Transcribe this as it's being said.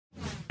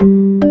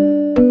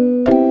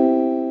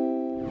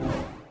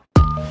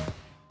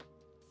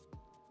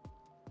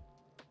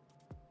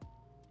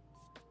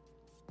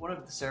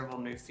several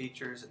new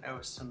features in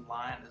OS 10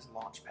 line is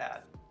Launchpad.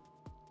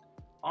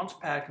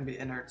 Launchpad can be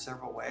entered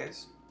several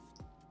ways.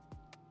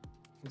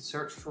 You can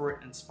search for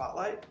it in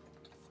Spotlight.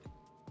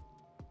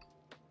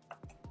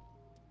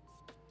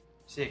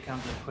 See, it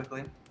comes in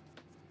quickly.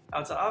 Now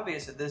it's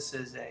obvious that this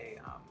is a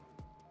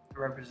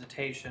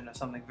representation of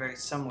something very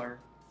similar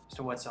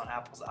to what's on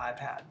Apple's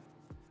iPad.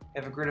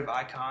 You have a grid of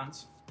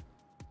icons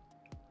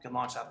you can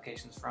launch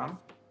applications from.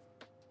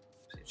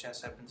 See,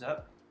 chest opens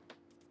up.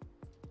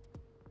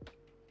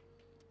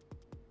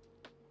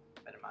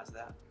 Minimize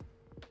that.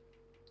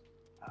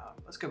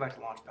 Let's go back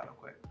to Launchpad real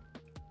quick.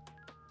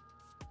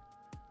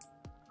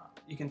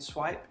 You can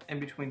swipe in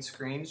between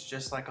screens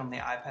just like on the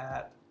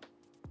iPad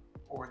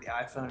or the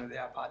iPhone or the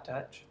iPod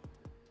Touch.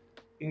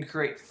 You can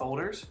create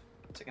folders,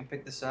 so I can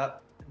pick this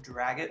up and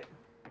drag it.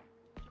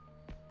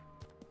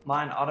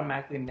 Mine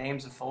automatically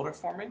names a folder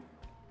for me.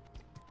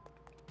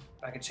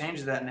 I can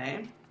change that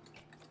name.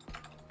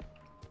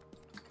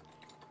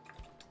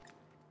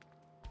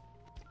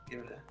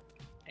 Give it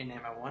a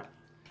name I want.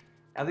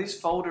 Now these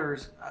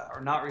folders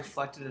are not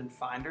reflected in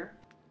Finder,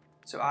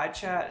 so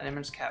iChat and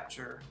image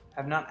capture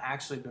have not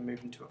actually been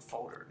moved into a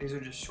folder. These are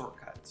just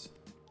shortcuts.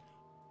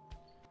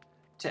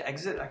 To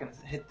exit, I can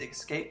hit the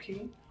escape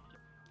key,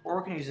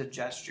 or I can use a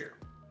gesture,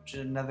 which is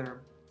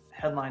another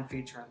headline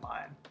feature in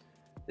line.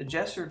 The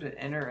gesture to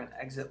enter and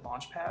exit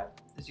Launchpad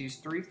is use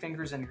 3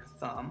 fingers and your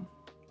thumb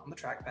on the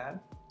trackpad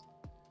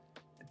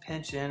and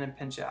pinch in and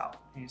pinch out.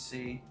 And you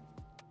see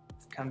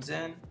it comes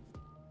in,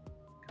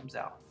 comes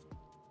out.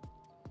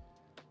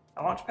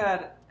 Now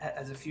Launchpad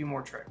has a few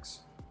more tricks.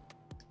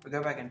 If we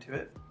go back into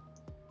it,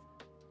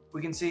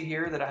 we can see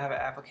here that I have an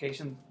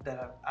application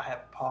that I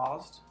have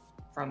paused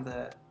from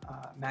the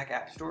Mac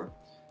App Store.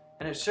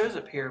 And it shows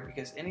up here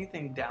because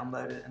anything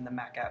downloaded in the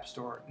Mac App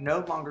Store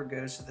no longer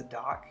goes to the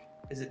dock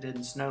as it did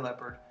in Snow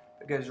Leopard,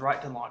 but goes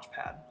right to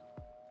Launchpad.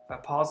 If I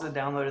pause the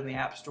download in the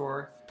App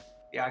Store,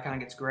 the icon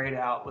gets grayed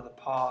out with a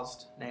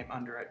paused name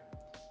under it.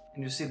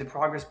 And you'll see the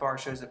progress bar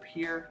shows up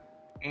here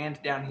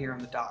and down here in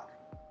the dock.